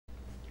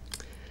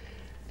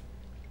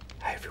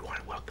Hi everyone,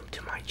 welcome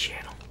to my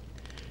channel.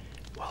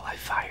 Well, I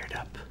fired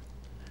up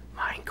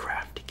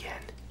Minecraft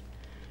again,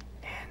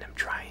 and I'm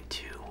trying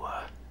to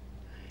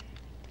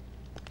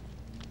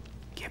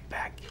get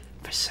back.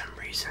 For some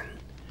reason,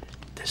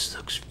 this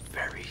looks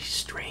very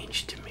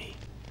strange to me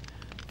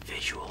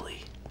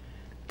visually.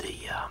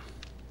 I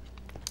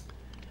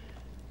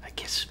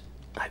guess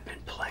I've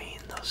been playing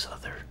those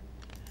other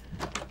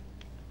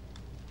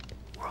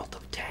World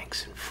of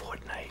Tanks and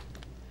Fortnite.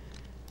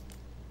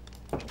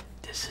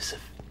 This is a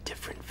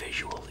different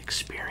visual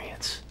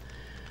experience,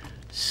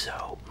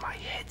 so my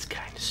head's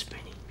kind of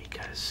spinning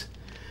because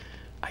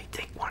I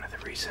think one of the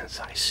reasons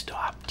I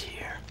stopped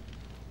here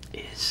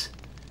is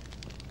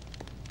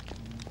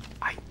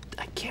I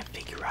can't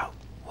figure out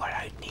what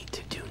I need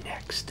to do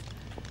next.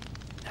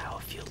 Now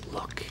if you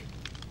look,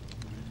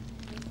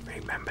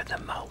 remember the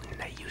mountain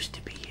that used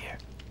to be here?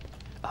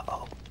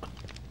 Uh-oh.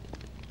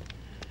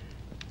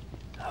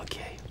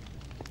 Okay.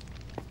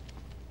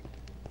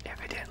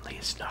 Evidently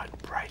it's not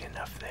bright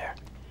enough there.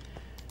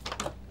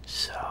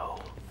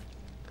 So,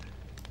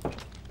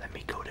 let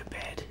me go to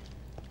bed.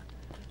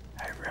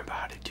 I remember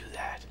how to do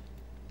that.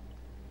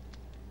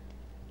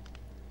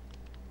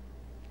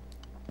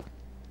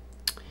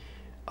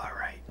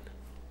 Alright.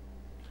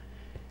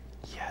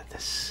 Yeah,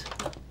 this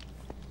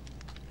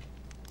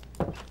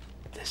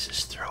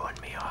is throwing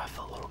me off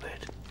a little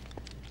bit.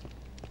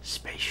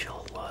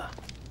 Spatial,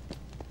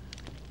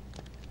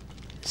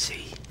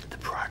 see the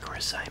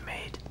progress I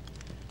made.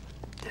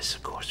 This,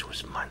 of course,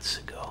 was months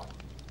ago.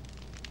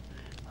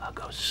 I'll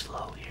go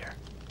slow here.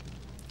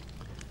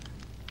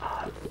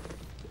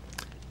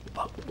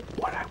 But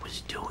what I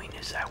was doing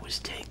is I was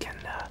taking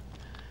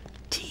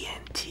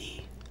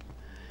TNT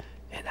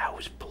and I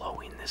was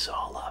blowing this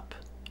all up.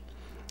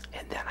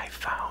 And then I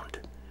found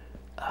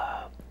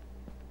a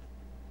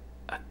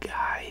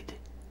guide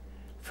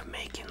for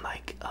making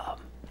like a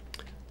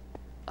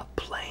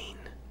plane,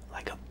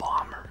 like a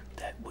bomber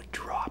that would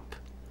drop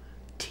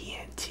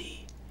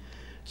TNT.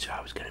 So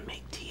I was gonna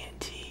make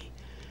TNT,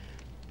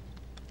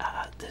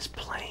 this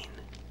plane,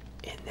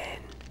 and then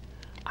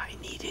I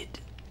needed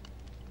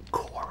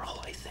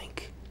coral, I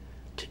think,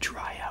 to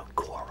dry out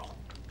coral.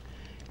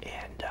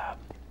 And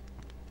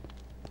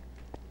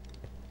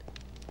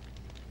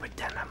but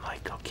then I'm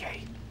like,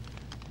 okay,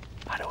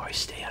 how do I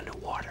stay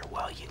underwater?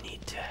 Well, you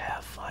need to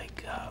have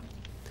like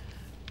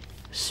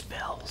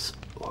spells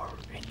or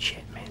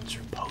enchantments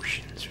or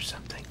potions or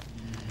something.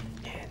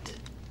 And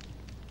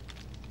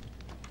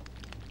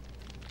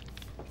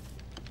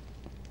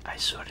I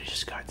sort of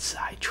just got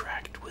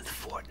sidetracked with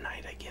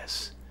Fortnite, I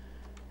guess.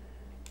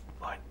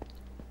 But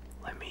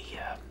let me,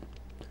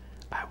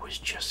 I was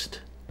just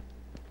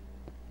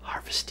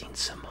harvesting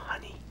some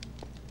honey,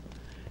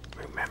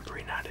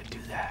 remembering how to do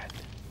that.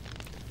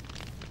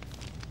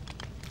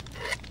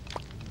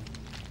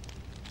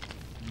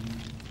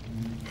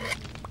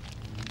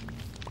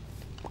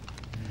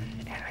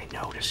 And I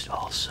noticed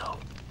also,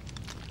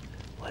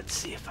 let's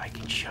see if I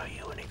can show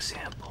you an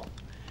example.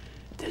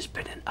 There's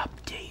been an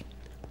update.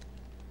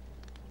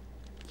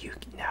 You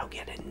can now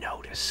get a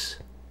notice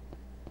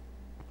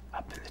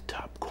up in the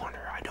top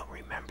corner. I don't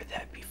remember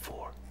that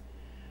before.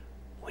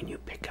 When you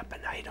pick up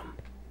an item,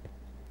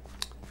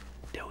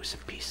 there was a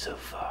piece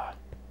of,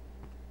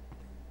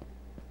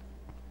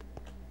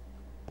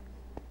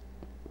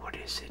 what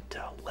is it,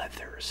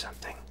 leather or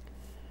something.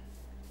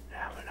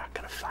 Now we're not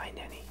gonna find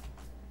any.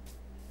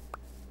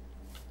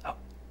 Oh,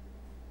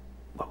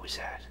 what was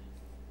that?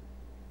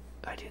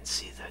 I didn't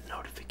see the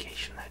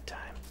notification that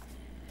time.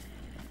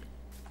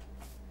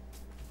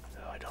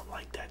 Oh, I don't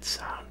like that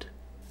sound.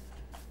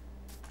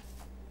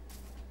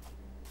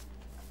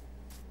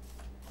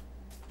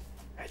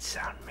 That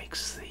sound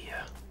makes the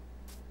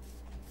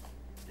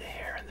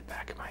hair in the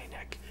back of my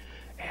neck.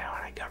 And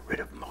when I got rid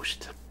of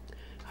most of,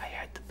 I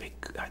had the big,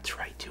 that's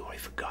right too, I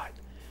forgot.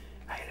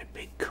 I had a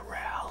big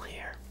corral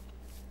here.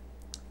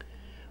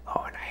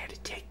 Oh, and I had to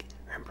take,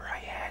 remember I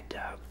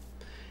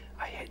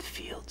had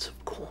fields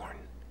of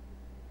corn.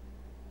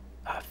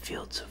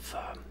 Fields of,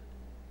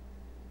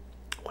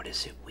 what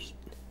is it, wheat.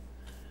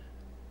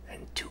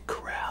 And 2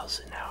 corrals,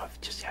 and now I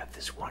just have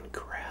this 1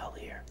 corral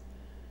here.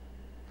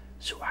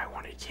 So I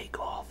want to take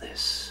all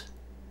this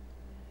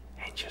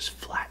and just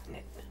flatten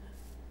it.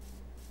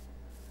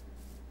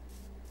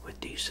 With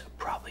these, I'll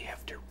probably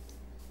have to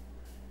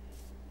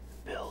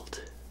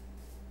build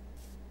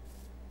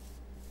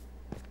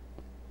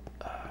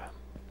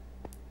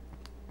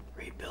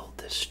rebuild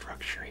this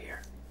structure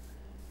here.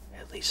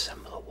 At least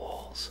some of the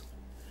walls.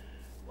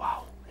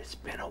 Wow, it's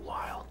been a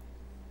while.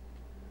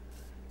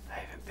 I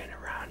haven't been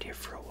around here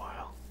for a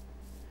while.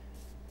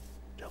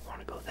 Don't want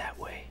to go that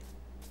way.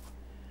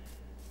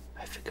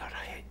 I forgot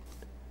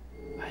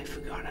I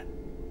forgot it.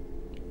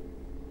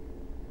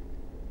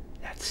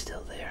 That's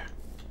still there.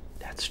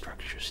 That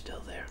structure's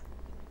still there.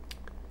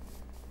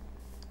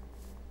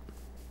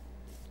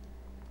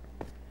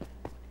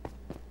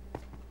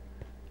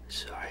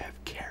 So I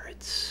have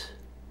carrots.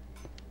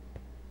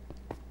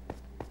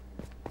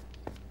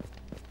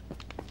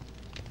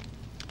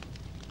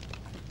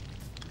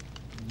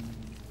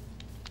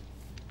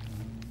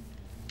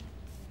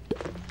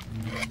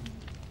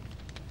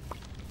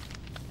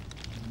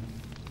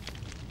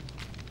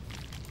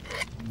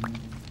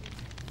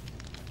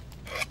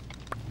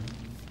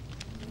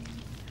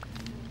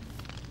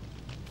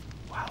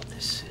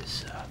 this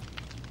is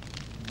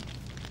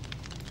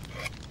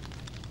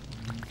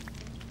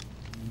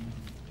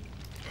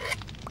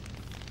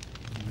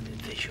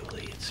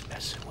visually it's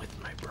messing with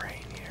my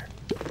brain here.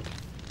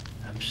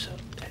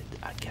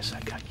 I guess I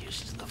got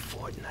used to the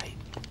Fortnite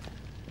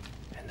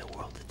and the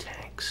World of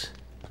Tanks.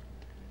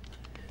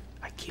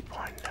 I keep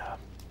on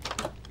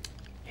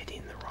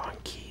hitting the wrong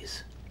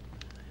keys.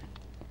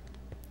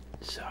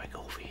 So I go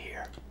over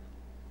here.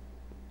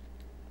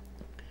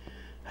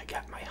 I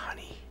got my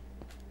honey.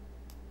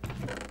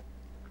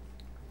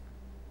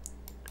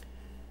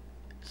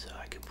 So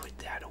I can put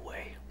that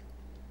away.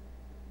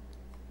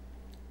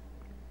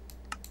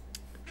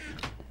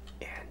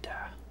 And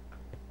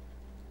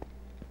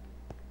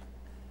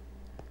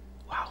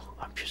wow,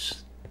 I'm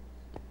just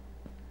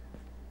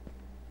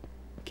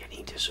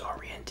getting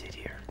disoriented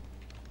here.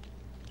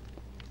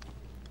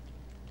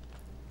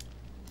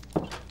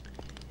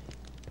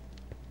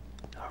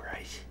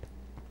 Alright.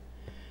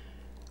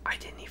 I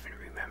didn't even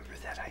remember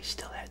that I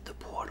still had the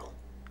portal.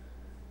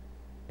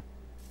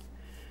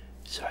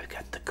 So I've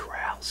got the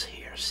corrals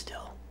here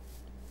still.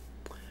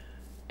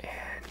 And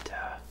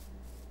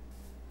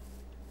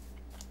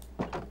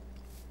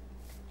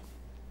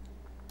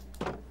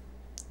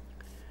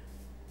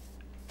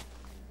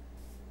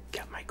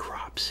got my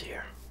crops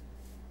here.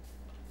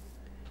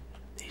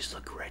 These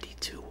look ready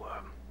to,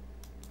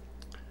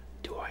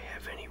 do I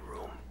have any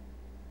room?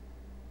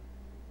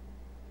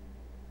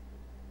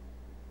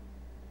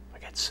 I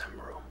got some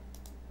room.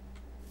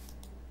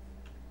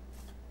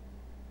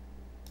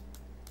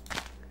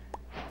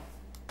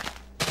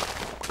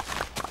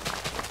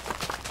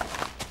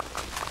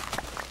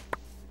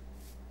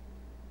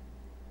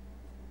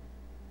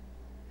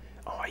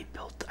 Oh, I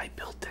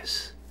built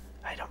this.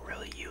 I don't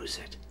really use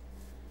it.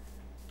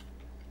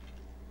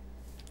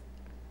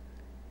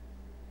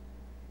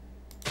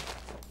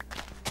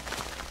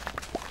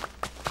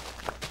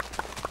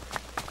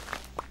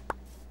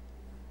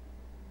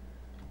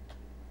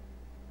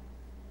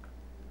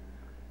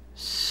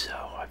 So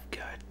I've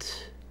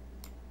got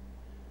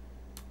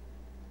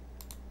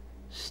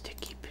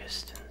sticky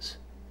pistons.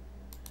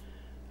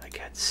 I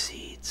got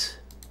seeds.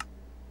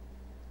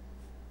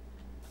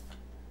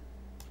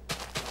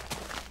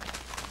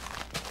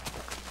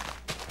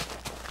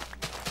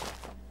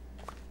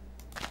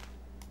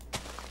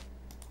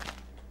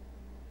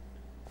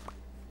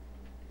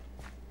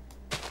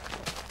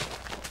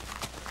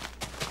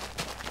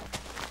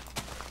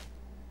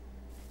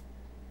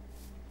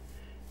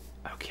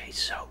 Okay,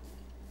 so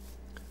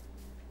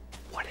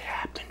what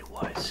happened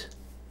was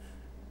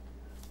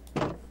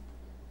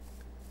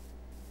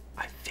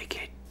I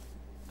figured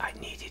I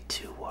needed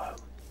to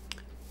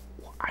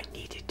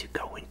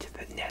go into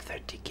the nether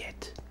to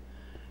get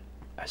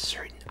a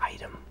certain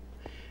item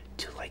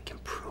to like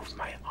improve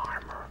my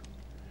armor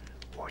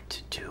or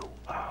to do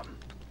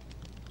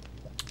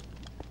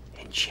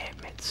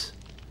enchantments,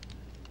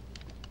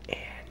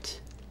 and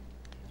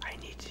I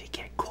needed to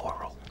get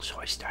coral, so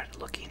I started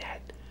looking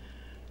at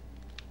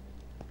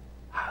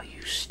how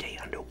you stay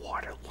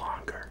underwater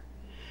longer,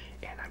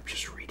 and I'm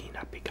just reading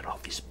up. I got all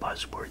these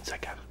buzzwords I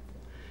got,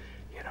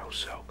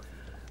 so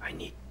I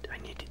need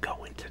to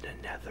go into the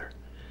nether.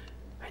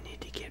 I need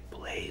to get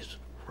blaze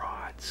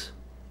rods.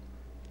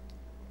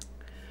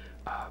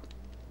 I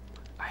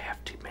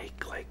have to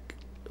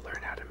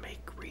learn how to make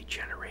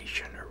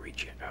regeneration or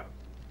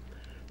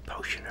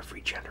potion of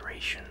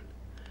regeneration.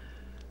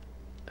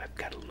 I've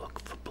got to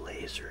look for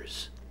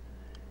blazers.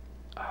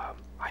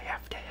 I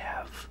have to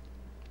have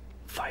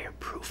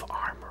fireproof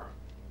armor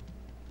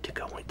to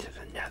go into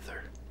the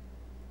nether.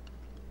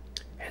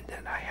 And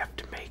then I have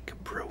to make a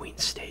brewing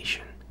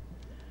station.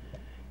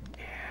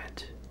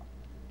 And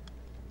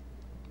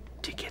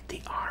to get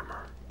the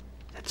armor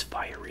that's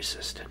fire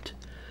resistant,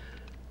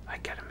 I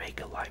gotta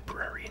make a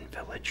librarian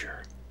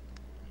villager.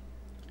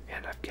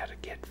 And I've gotta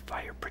get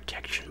fire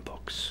protection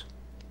books.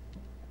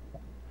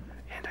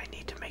 And I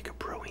need to make a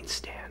brewing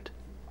stand.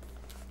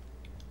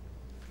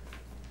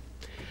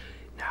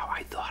 Now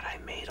I thought I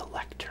made a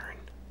lectern.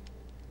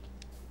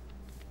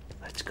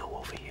 Let's go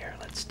over here.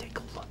 Let's take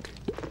a look.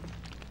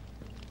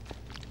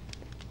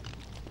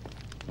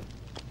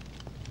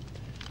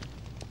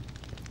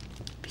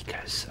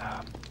 Because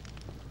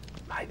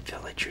my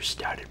villagers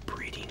started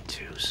breeding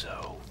too,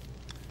 so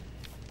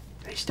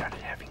they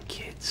started having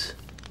kids.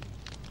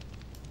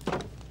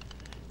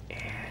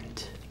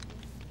 And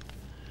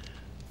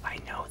I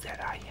know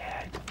that I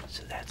had,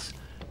 so that's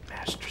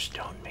Master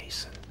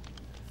Stonemason,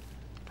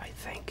 I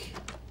think.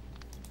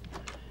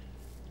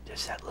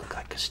 Does that look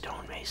like a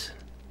stonemason?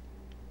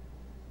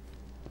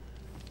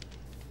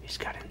 He's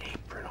got an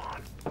apron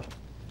on.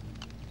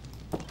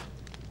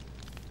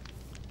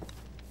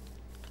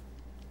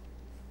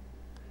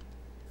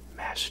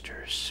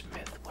 Master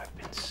Smith,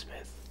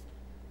 weaponsmith.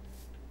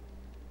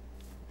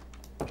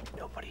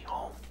 Nobody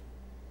home.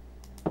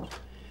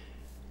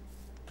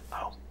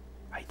 Oh,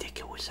 I think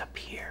it was up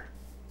here.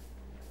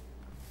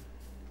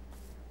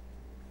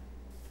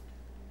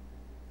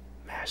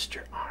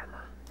 Master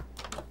armor.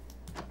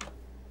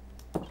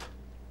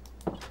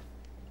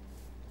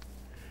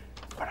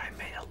 But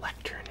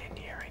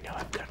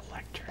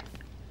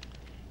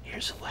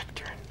Here's a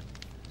lectern.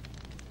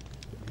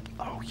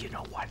 Oh, you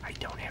know what? I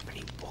don't have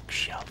any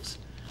bookshelves.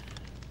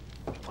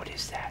 What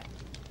is that?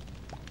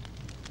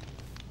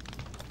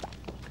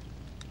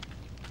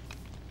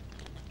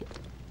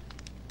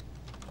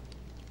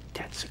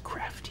 That's a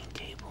crafting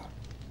table.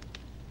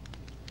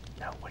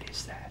 Now, what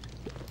is that?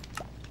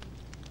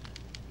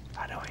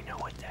 How do I know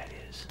what that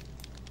is?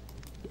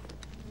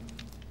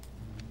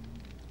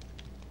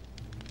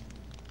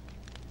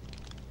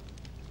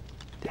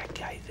 That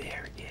guy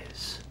there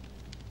is.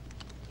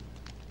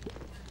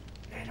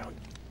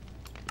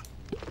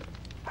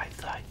 I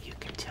thought you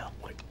can tell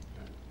what.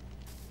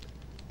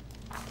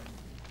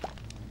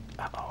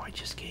 Uh-oh, I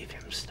just gave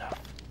him stuff.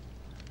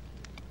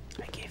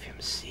 I gave him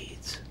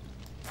seeds.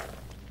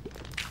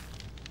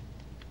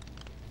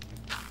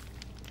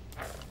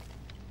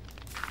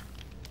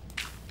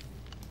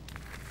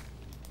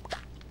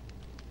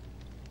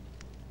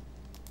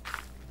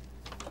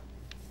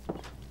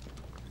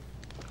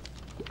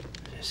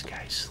 This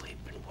guy's sleeping.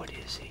 What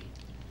is he?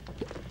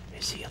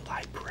 Is he a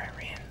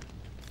librarian?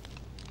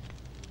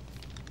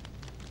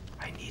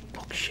 I need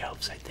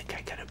bookshelves. I think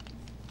I gotta...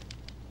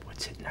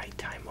 What's it,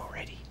 nighttime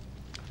already?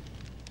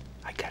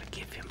 I gotta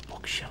give him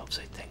bookshelves,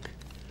 I think.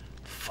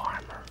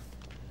 Farmer.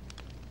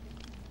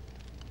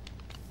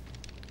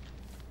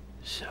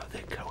 So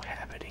they're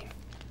cohabiting.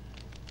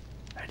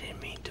 I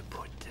didn't mean to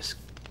put this...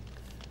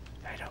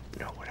 I don't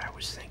know what I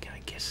was thinking. I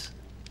guess...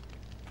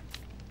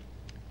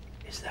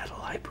 Is that a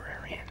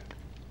librarian?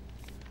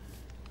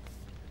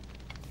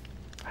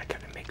 I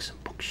gotta make some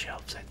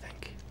bookshelves, I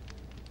think.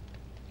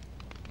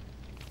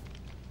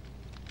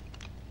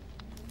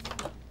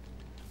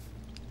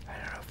 I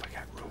don't know if I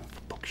got room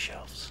for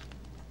bookshelves.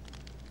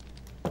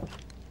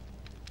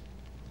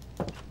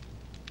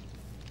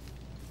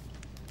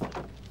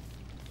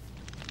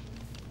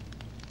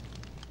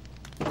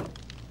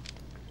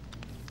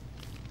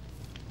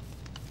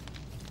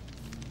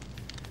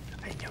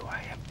 I know I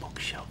have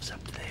bookshelves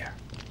up there,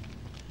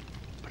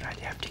 but I'd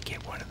have to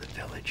get one of the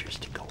villagers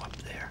to go up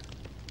there.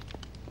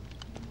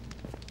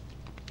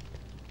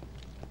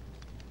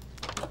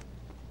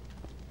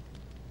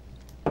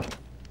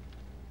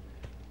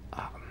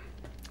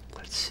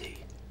 Let's see.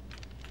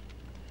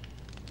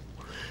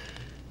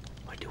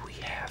 What do we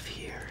have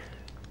here?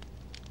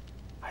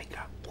 I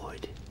got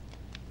wood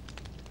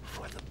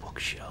for the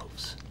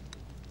bookshelves,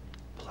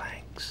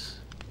 planks.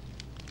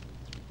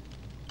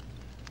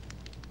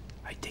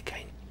 I think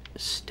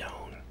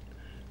stone.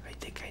 I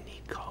think I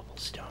need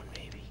cobblestone,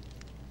 maybe.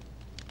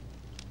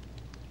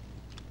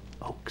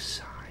 Oak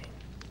sign.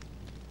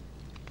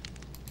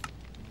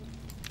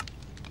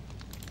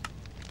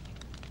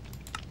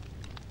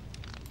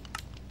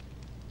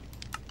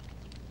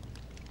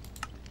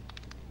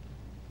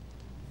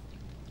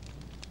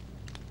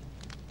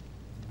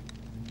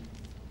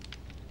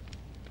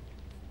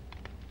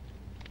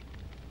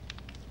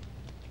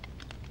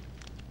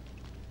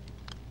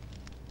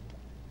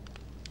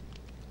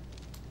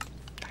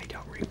 I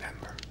don't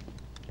remember.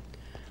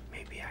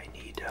 Maybe I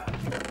need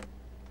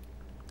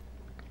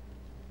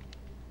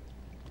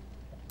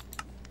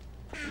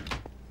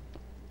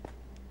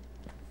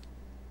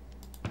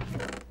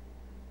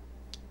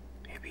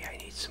maybe I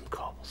need some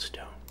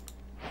cobblestone.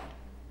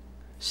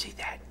 See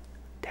that?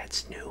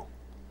 That's new.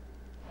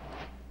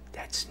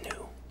 That's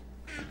new.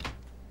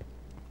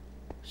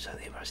 So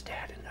they must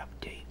have had an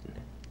update.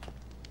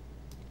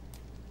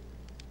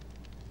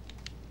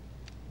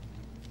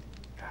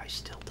 I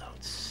still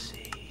don't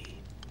see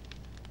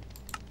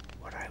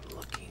what I'm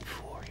looking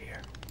for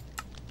here.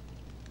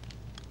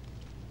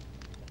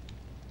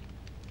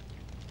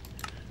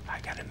 I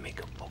gotta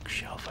make a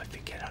bookshelf. I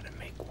forget how to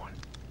make one.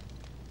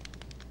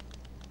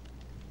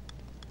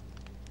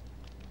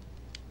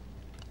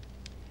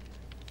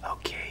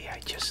 Okay, I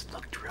just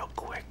looked real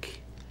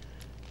quick.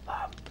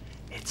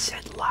 It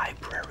said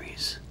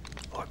libraries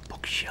or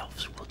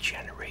bookshelves will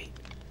generate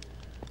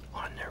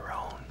on their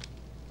own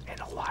in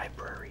a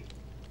library.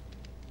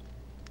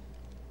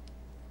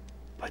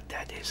 But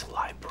that is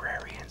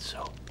librarian,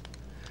 so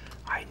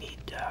I need,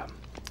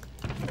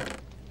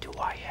 do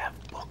I have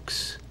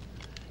books?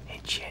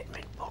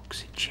 Enchantment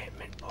books,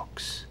 enchantment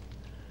books.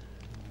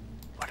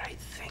 What I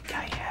think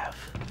I have,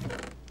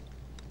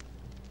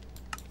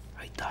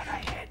 I thought I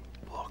had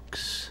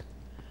books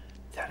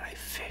that I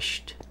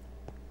fished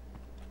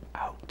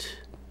out.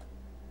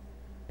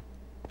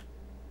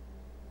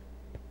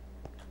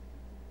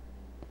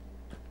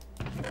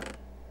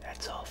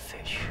 That's all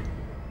fish.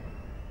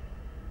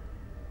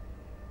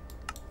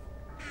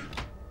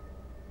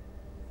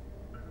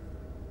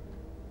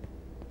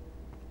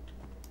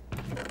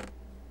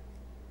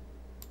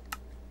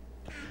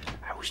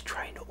 I was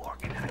trying to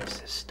organize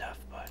this stuff,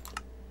 but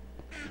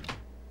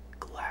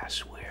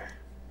glassware.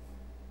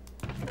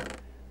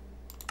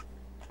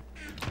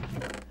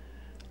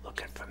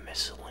 Looking for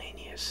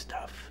miscellaneous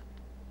stuff.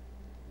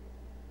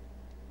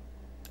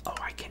 Oh,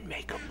 I can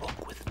make a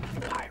book with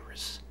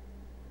papyrus.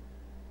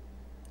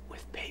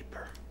 With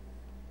paper.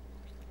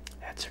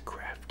 That's a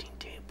crafting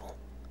table.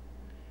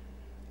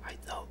 I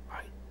thought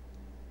I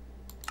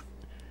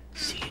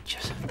see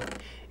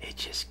it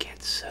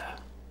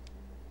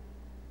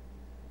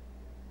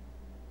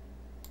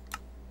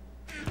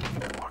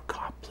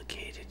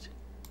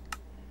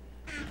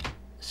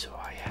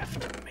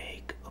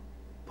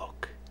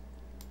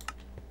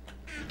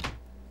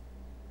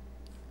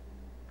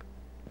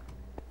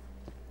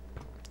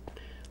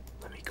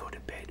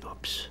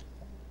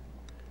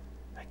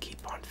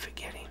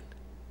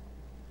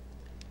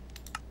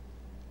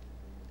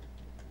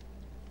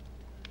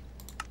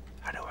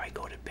How do I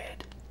go to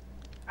bed?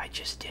 I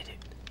just did it.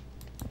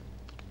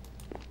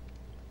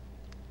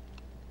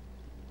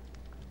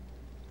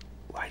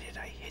 Why did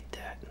I hit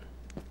that?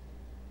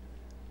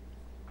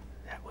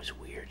 That was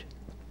weird.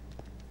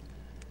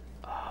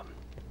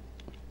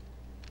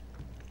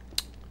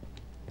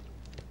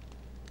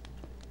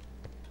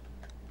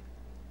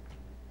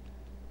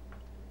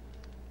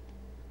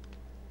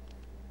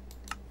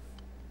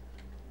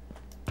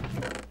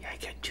 Yeah, I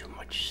got too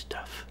much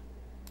stuff.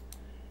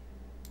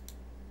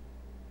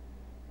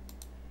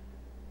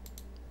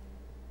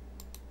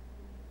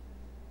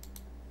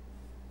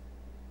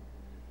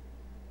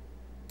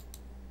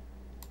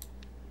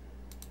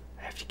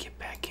 I have to get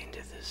back into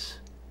this.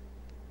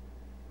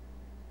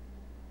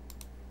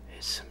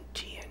 There's some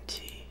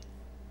TNT.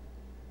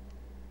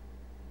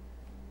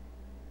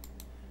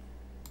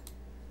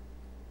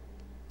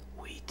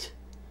 Wheat.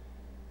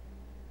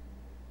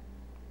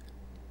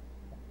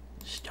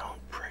 Stone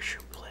pressure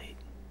plate.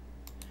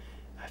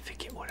 I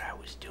forget what I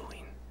was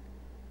doing.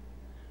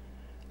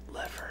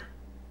 Lever.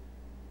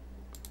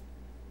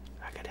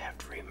 I'm gonna have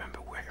to remember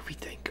where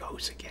everything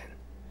goes again.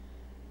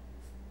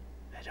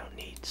 I don't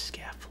need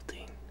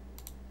scaffolding.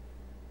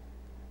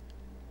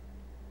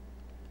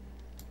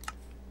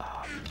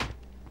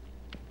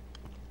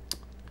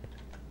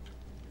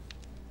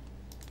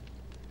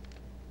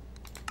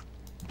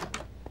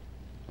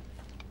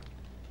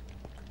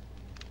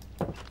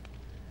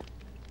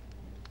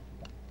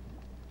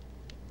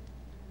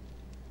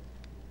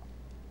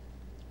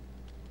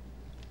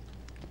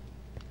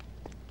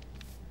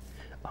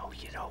 Oh,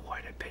 you know what?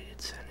 I bet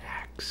it's an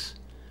axe.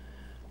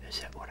 Is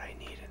that what I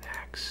need, an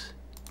axe?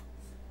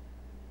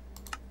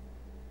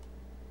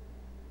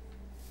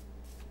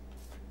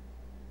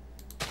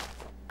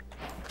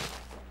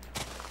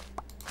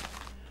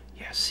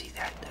 Yeah, see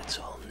that? That's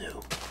all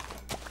new.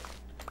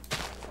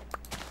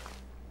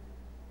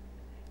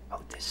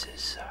 Oh, this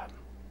is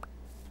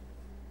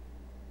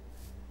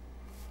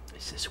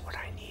this what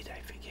I need? I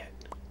forget.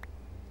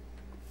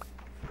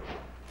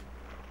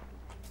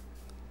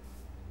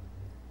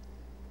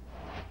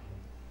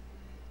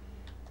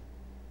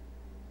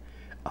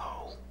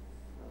 Oh,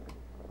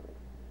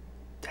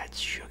 that's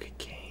sugar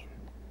cane.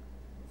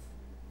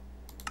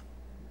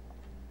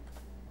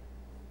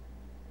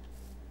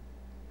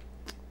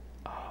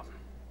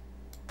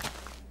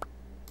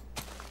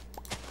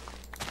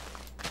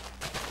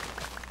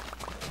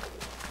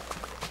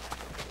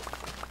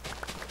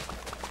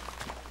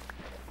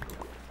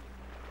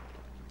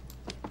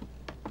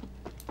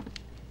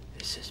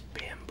 This is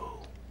bamboo.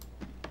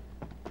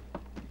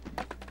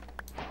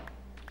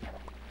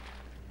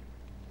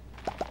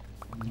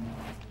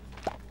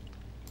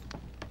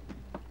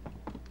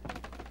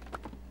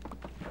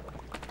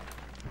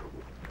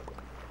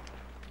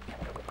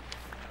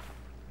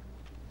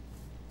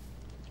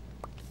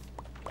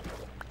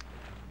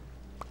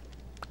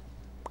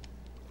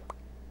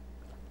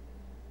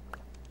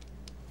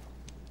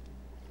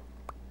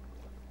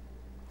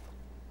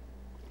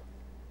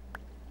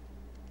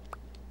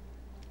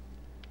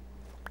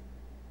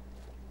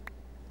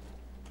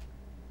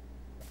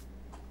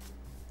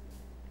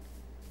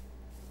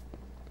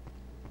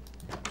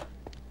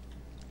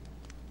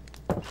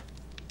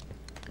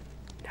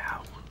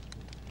 Now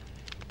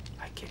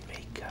I can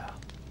make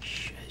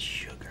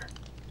sugar,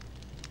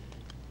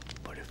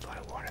 but if I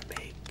want to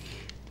make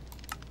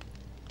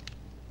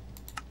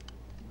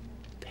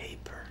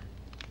paper,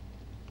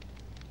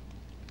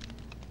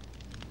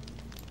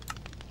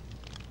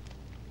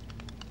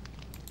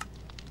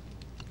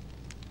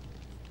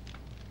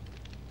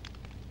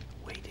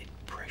 weighted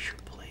pressure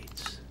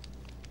plates.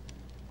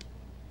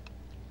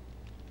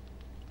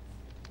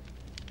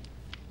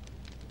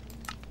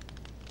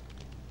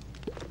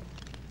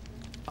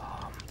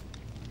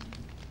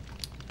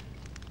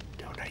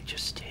 Don't I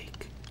just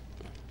take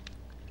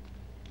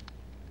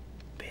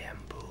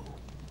bamboo?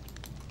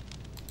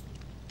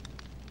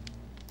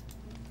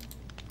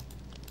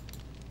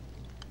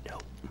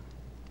 Nope.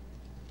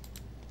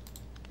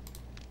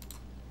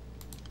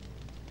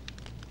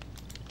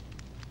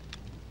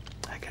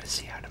 I gotta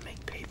see how to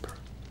make paper.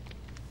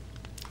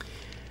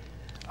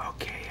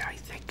 Okay, I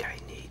think I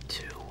need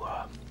to,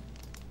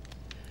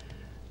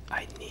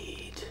 I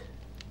need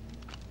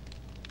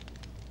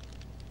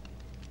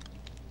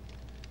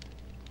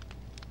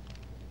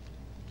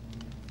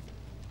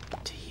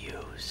to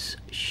use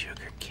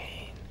sugar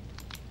cane.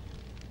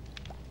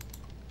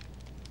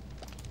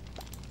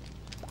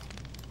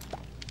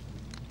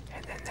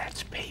 And then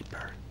that's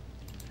paper.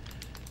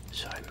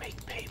 So I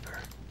make paper.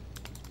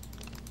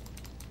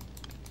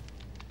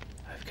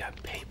 I've got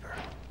paper.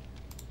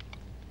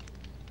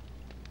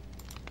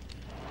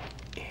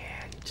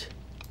 And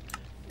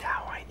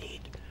now I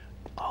need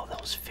all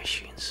those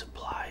fishing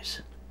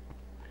supplies.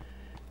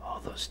 All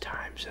those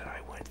times that I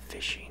went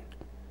fishing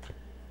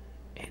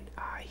and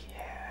I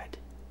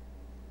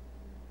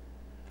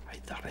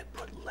thought I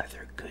put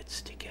leather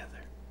goods together.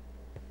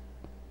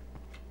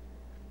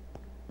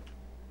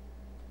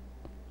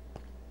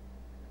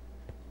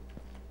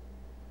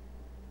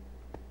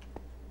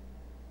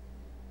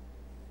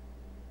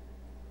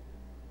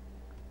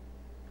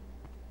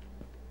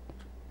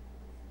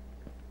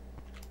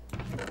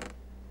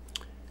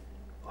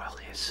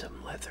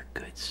 some leather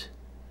goods.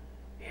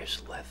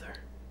 Here's leather.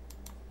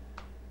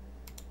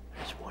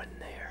 There's one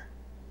there.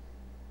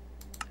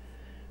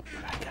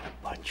 But I got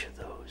a bunch of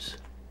those.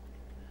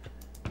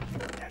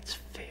 That's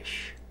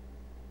fish.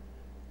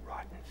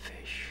 Rotten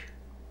fish.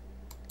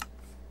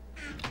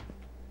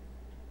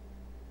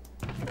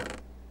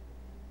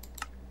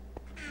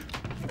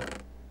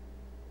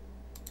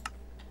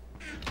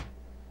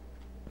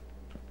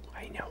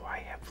 I know I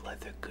have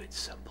leather goods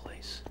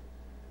someplace.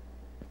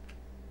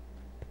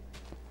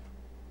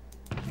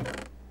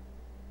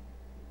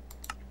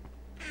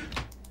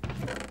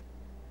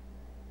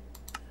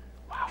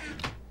 Wow.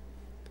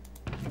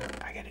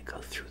 I gotta go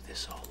through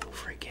this all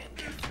over again,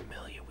 get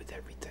familiar with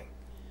everything.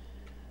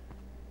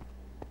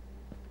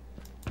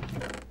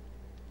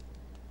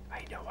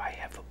 I know I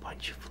have a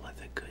bunch of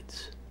leather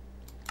goods.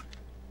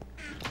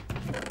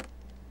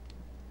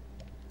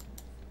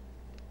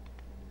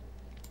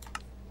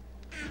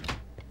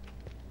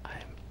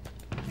 I'm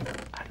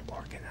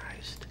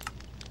unorganized.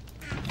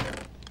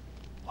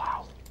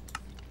 Wow.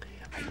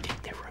 I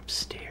think they were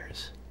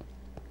upstairs.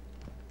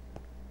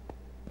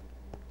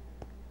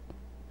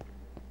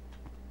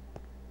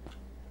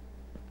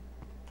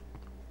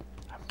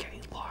 I'm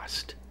getting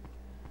lost.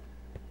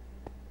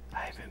 I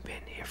haven't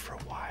been here for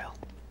a while.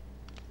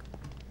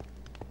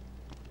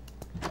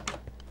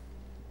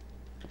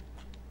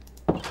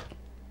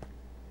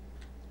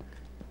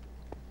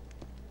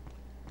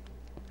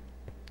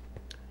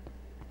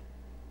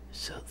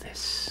 So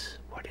this,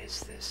 what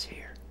is this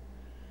here?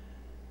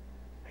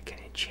 Like an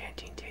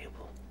enchanting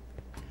table.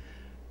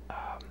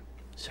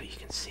 So you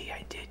can see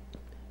I did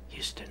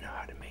used to know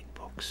how to make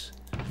books.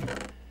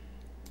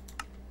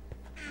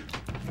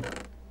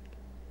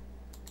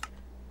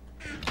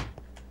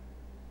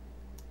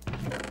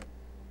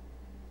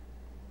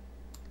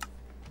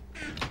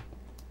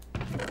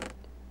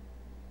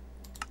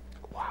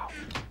 Wow.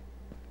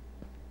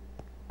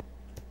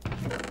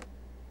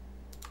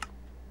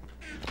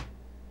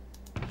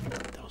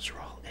 Those are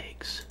all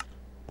eggs.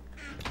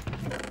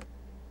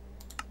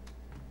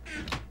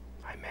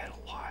 I'm at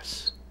a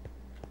loss.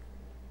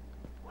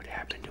 What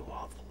happened to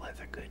all the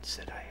leather goods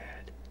that I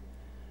had?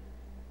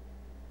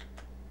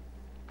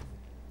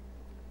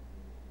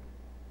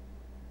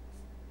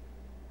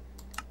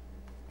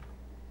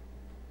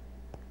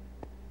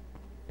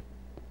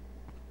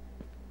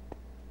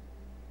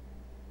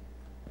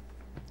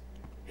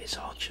 It's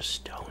all just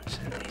stones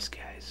in these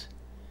guys.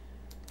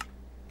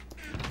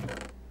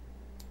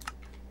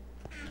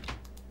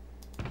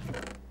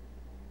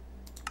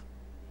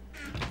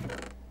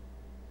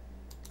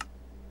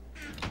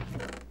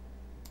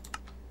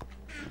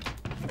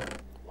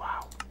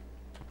 Wow.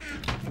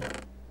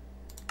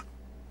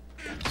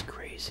 That's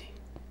crazy.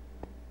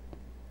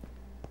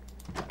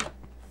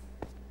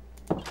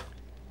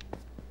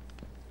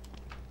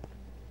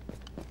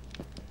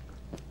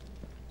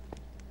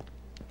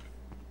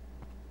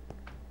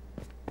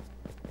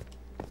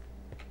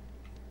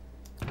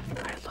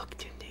 I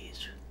looked in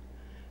these.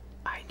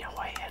 I know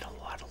I had a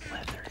lot of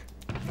leather.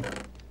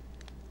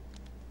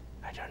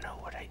 I don't know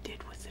what I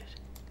did with it.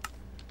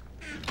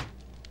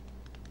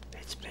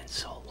 It's been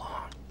so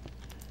long.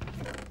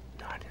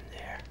 Not in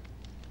there.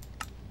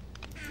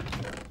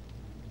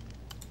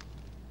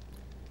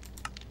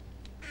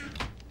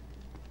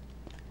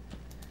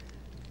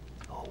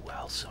 Oh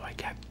well, so I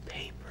got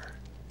paper.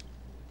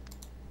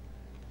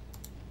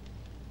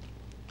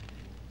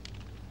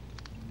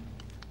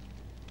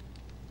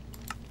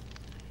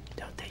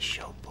 Don't they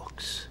show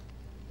books?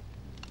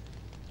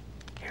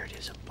 Here it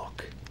is, a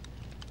book.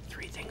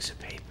 3 things of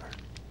paper.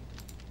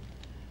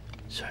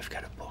 So I've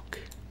got a book.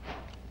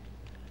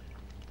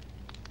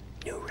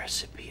 New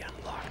recipe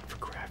unlocked for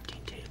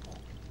crafting table.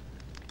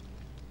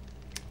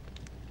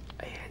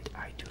 And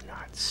I do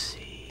not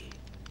see.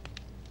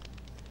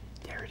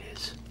 There it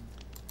is.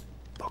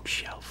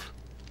 Bookshelf.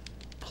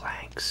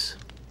 Planks.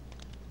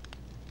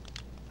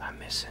 I'm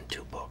missing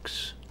 2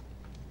 books.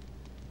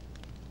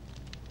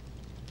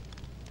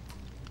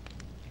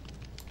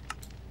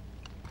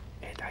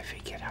 And I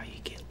forget how you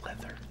get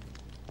leather.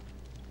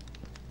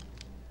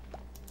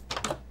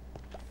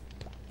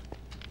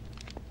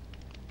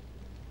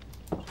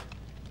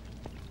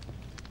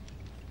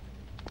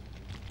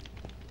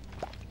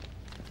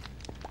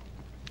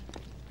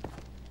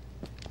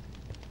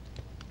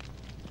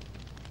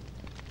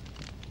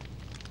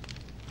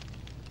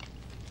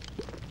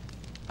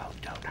 Oh,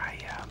 don't I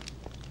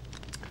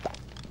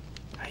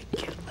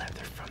get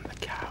leather from the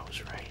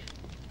cows, right?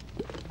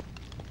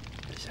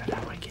 Is that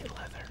how I get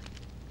leather?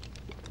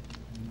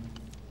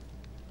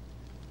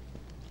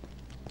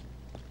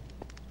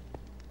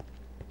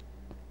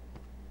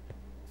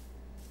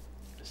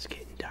 It's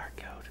getting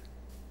dark out.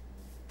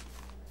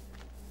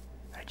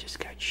 I just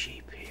got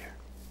sheep here.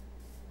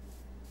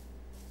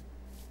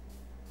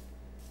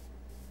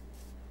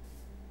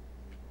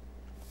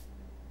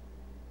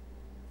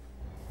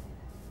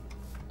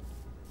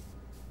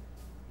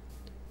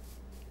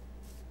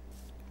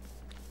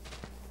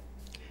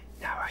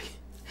 Now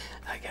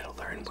I gotta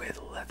learn where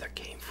the leather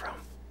came from.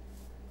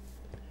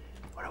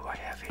 What do I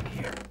have in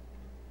here?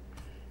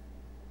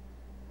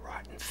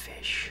 eating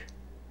fish.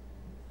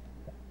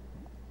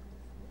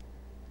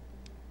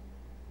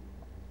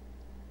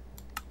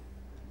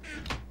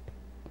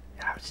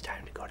 Now it's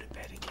time to go to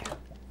bed again.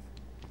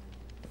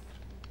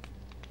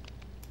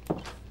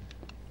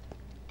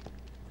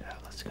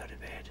 Let's go to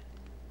bed.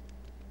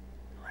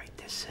 Right,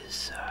 this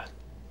is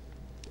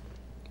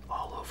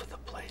all over the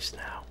place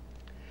now.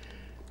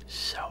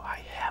 So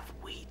I have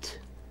wheat.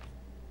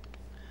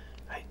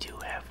 I do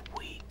have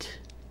wheat.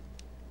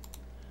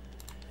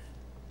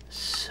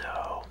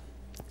 So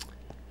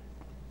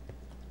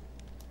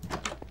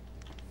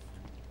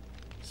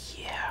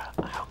yeah,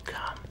 how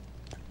come?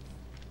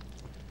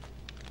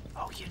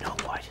 Oh, you know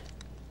what?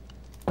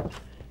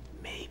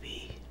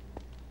 Maybe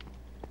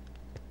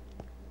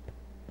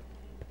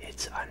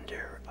it's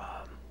under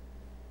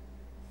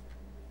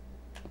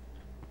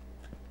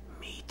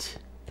meat.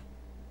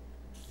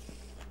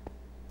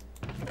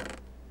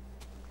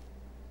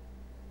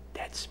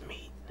 That's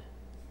meat.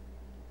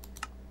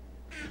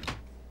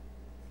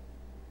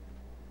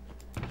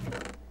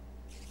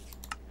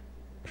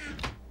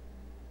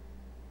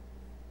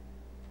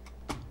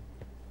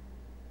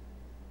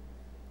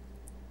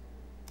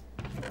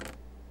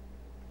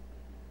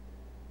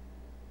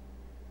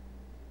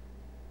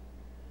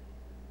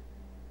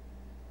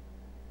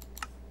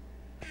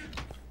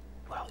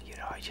 Well, you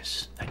know, I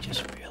just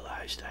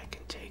realized I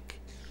can take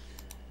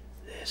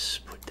this,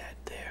 put that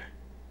there.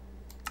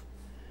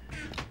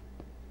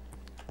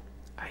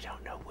 I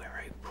don't know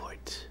where I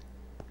put.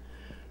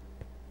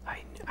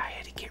 I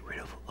had to get rid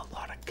of a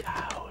lot of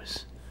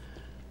cows.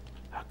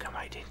 How come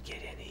I didn't get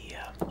any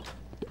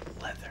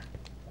leather?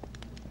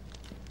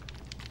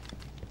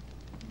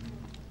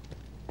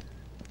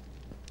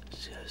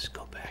 So let's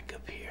go back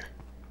up here.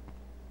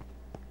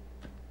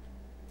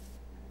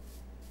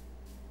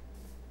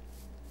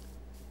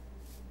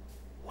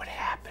 What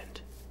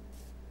happened?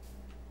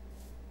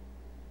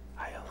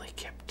 I only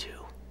kept 2.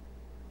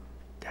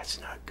 That's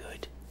not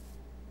good.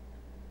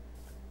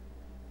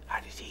 How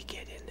did he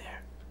get in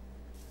there?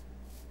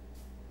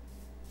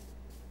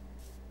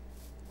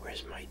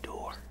 Where's my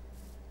door?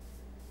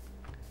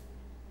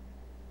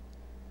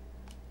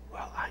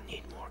 Well, I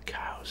need more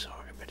cows,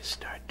 or I better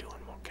start doing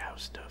more cow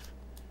stuff.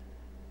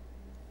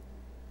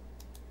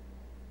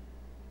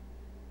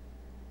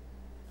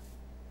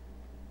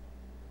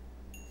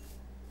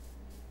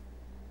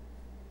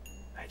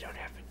 I don't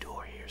have a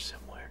door here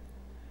somewhere.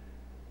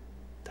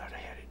 Thought I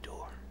had a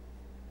door.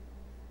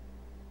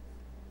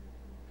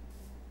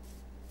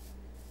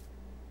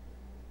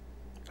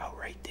 Oh,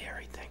 right there,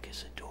 I think,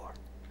 is a door.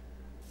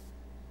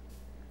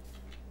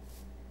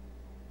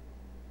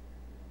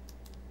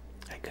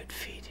 I could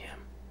feed him.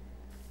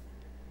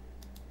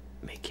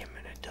 Make him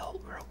an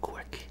adult real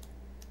quick.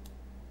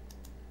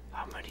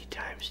 How many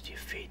times do you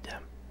feed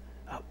them?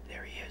 Oh,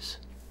 there he is.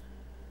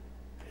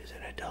 There's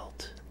an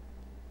adult.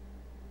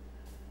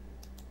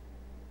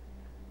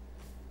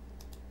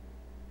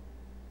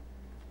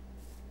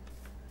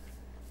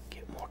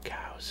 Get more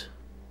cows.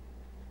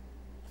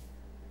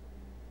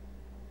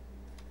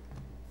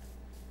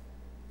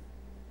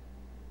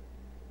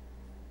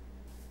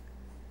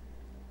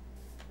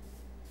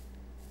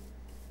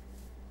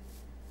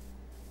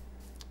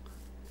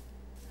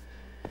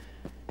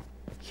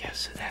 Yeah,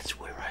 so that's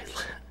where I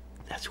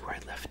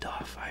left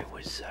off. I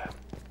was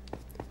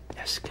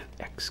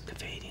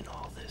excavating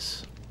all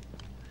this.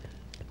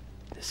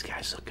 This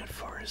guy's looking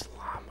for his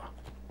llama,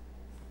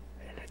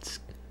 and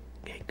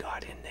it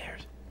got in there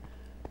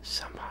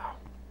somehow.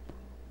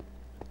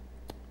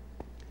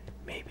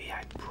 Maybe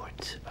I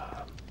put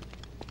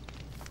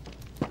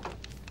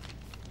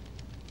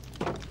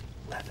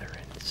leather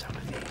in some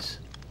of these.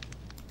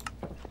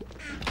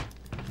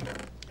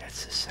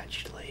 That's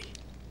essentially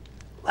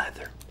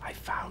leather. I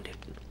found it.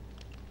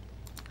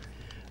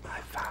 I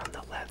found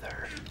the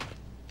leather.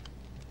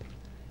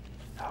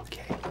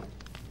 Okay.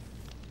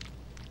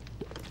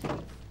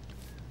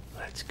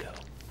 Let's go.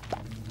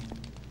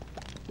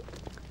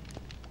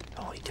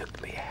 Only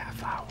took me a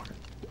half hour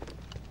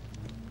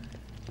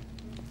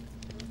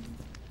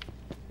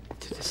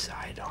to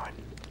decide on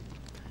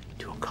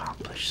to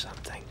accomplish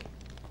something.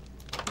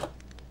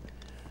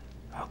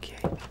 Okay.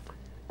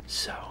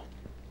 So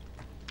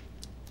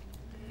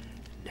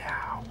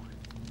now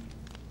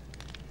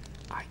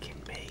I can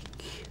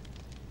make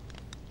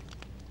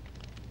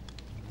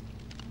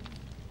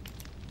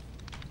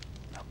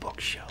a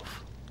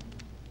bookshelf.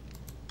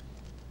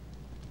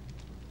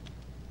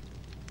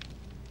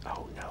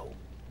 Oh no,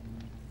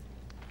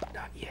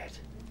 not yet.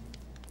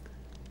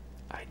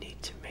 I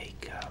need to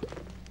make,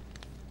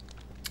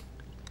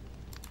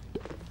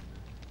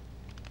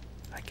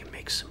 I can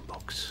make some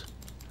books.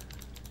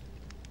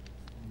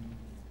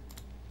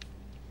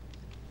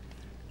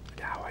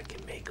 Now I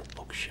can make a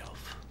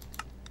bookshelf.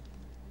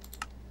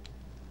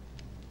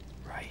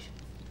 Right.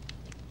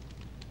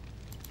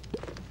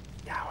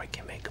 Now I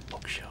can make a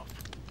bookshelf.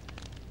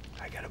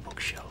 I got a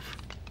bookshelf.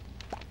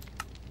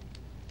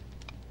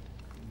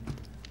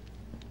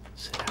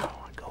 So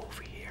now I go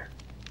over here.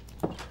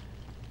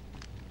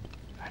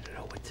 I don't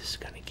know what this is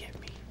gonna get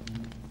me.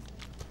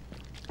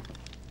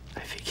 I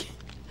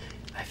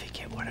I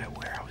forget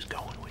where I was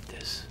going with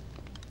this.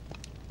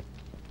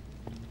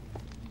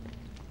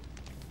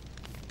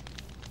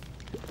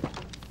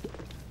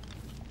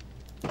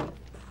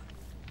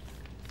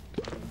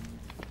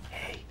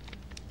 Hey,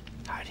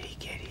 how did he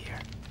get here?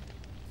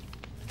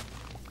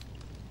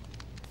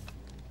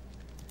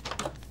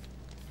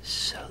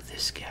 So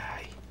this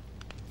guy,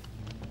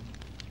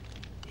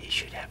 he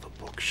should have a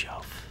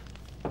bookshelf.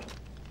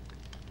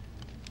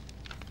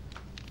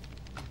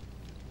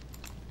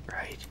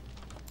 Right?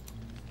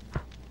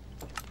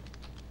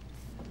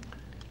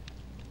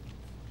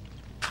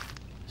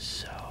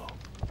 So,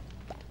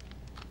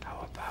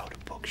 how about a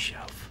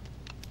bookshelf?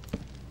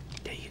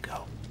 There you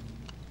go.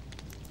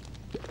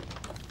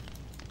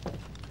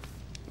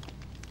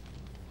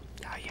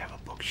 Now you have a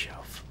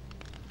bookshelf.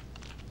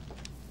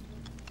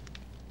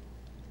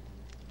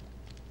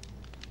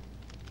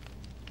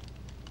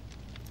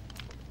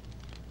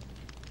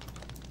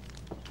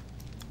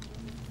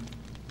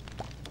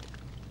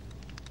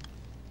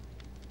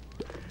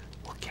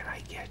 What can I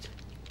get?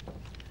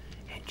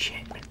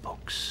 Enchantment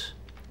books.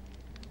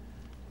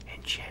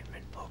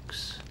 Enchantment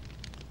books.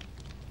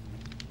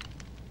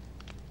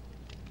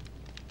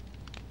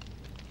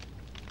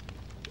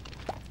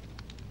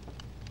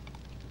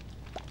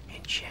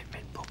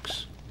 Enchantment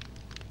books.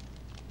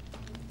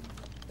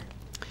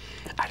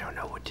 I don't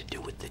know what to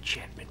do with the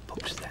enchantment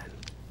books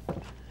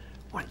then.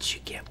 Once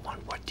you get one,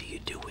 what do you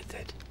do with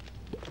it?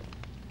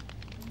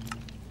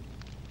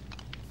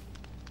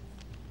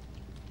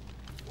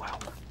 Well,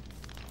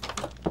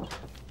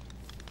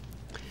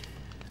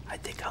 I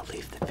think I'll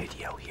leave the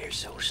video here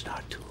so it's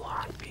not too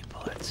long,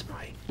 people. That's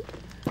my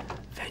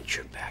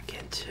venture back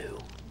into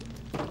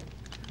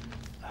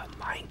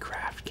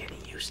Minecraft,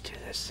 getting used to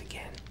this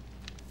again.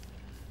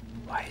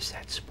 Why is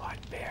that spot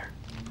bare?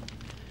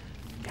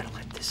 Gotta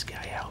let this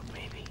guy out,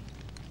 maybe.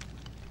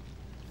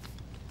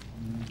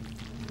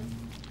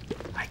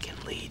 I can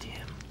lead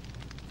him.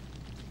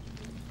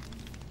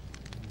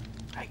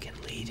 I can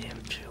lead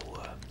him to,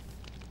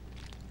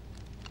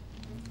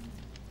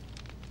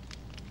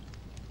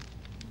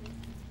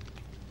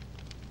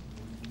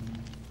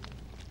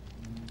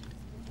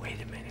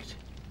 wait a minute.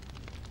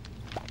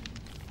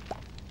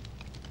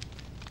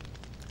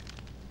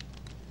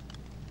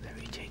 Let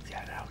me take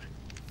that out.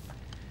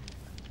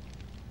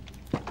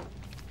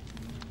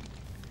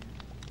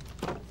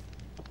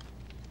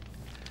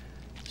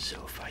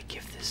 So if I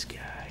give this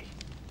guy...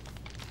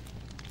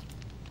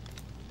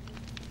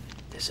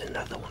 There's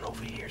another one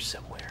over here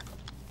somewhere.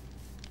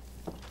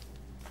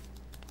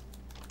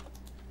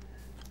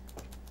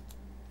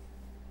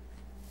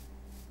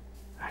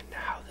 I know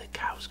how the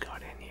cows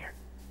got in here.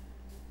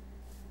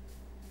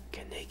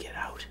 Can they get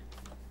out?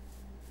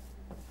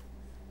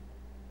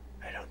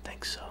 I don't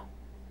think so.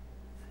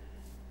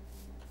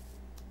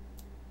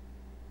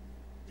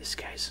 This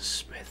guy's a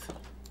smith.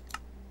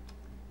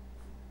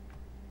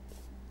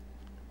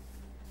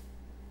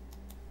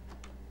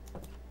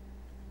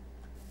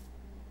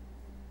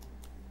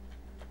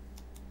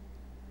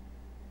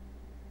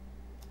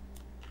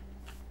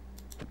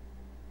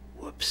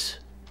 Whoops.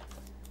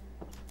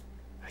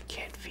 I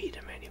can't feed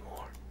him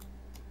anymore.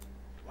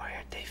 Why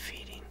aren't they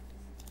feeding?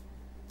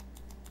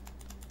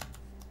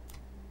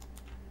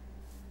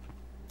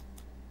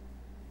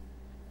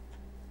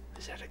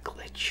 Is that a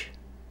glitch?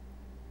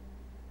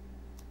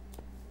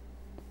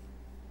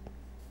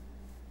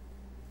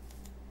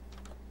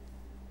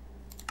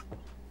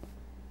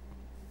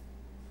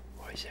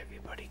 Why is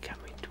everybody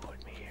coming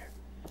toward me here?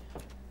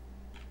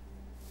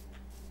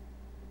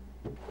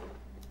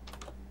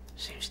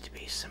 Seems to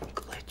be some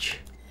glitch.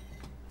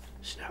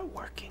 It's not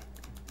working.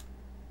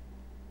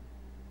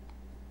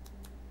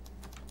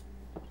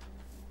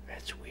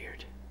 That's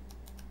weird.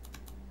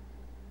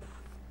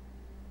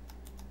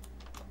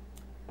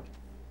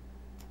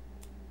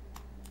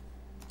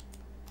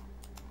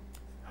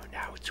 Oh,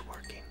 now it's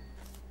working.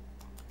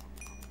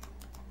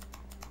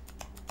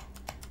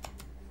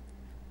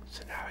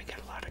 So now I got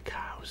a lot of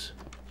cows.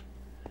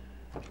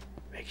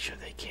 Make sure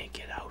they can't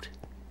get out.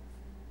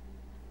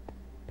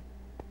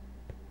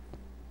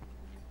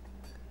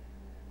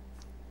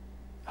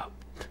 Oh,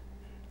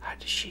 how'd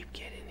the sheep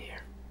get in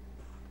here?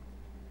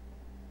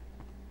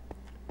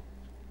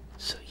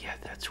 So yeah,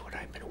 that's what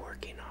I've been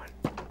working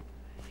on.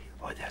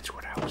 Or that's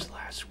what I was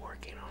last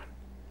working on.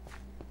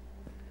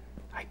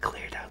 I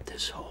cleared out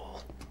this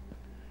whole,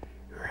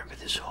 remember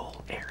this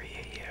whole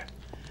area here?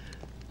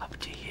 Up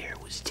to here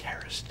was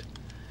terraced.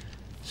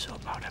 So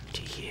about up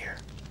to here,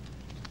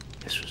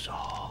 this was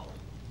all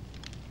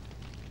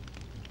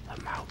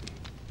a mountain.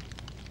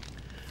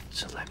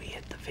 So let me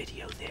hit the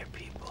video there,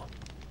 people.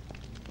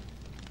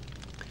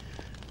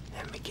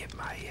 Let me get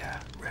my,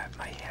 wrap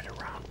my head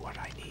around what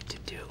I need to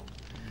do.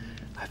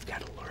 I've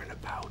got to learn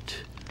about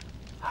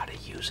how to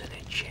use an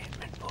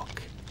enchantment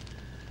book.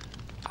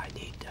 I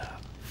need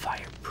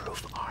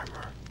fireproof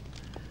armor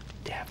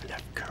to have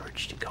enough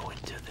courage to go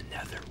into the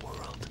nether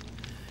world.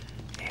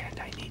 And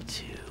I need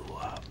to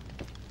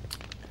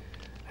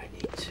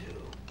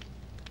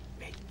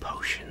make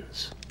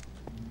potions.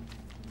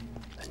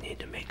 I need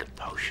to make a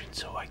potion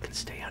so I can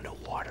stay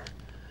underwater.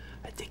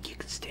 I think you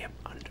can stay up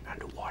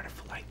underwater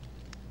for like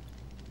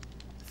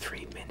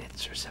 3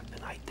 minutes or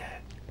something like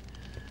that.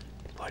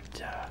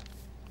 But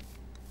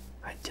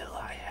until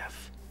I have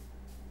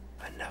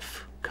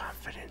enough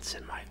confidence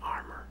in my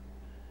armor,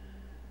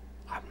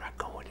 I'm not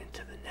going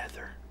into the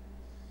nether.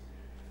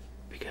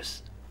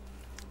 Because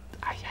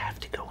I have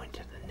to go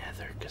into the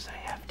nether because I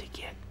have to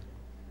get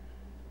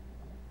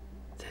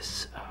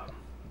this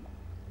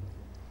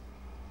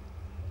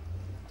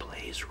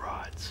blaze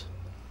rods.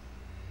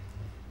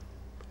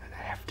 And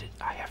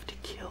I have to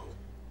kill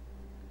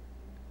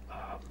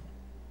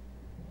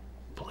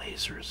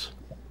blazers.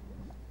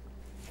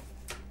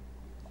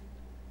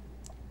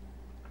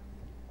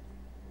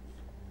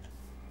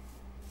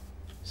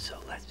 So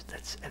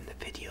let's end the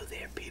video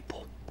there,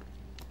 people.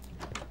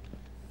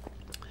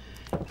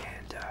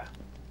 And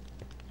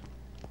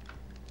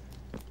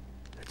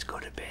let's go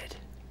to bed.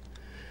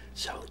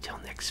 So until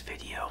next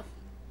video,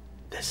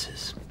 this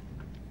is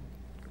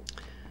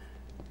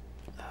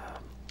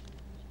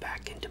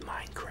back into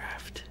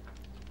Minecraft.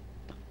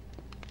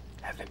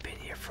 Haven't been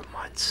here for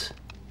months,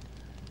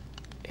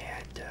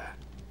 and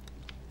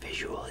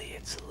visually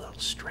it's a little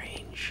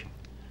strange.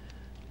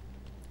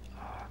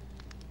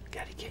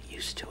 Gotta get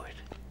used to it.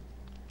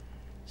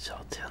 So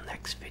until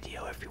next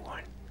video,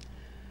 everyone,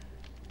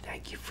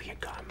 thank you for your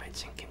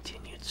comments and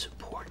continued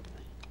support.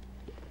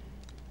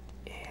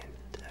 And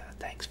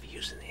thanks for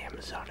using the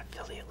Amazon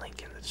affiliate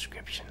link in the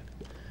description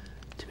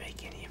to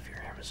make any of your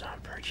Amazon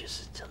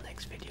purchases. Until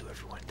next video,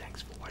 everyone,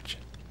 thanks for watching.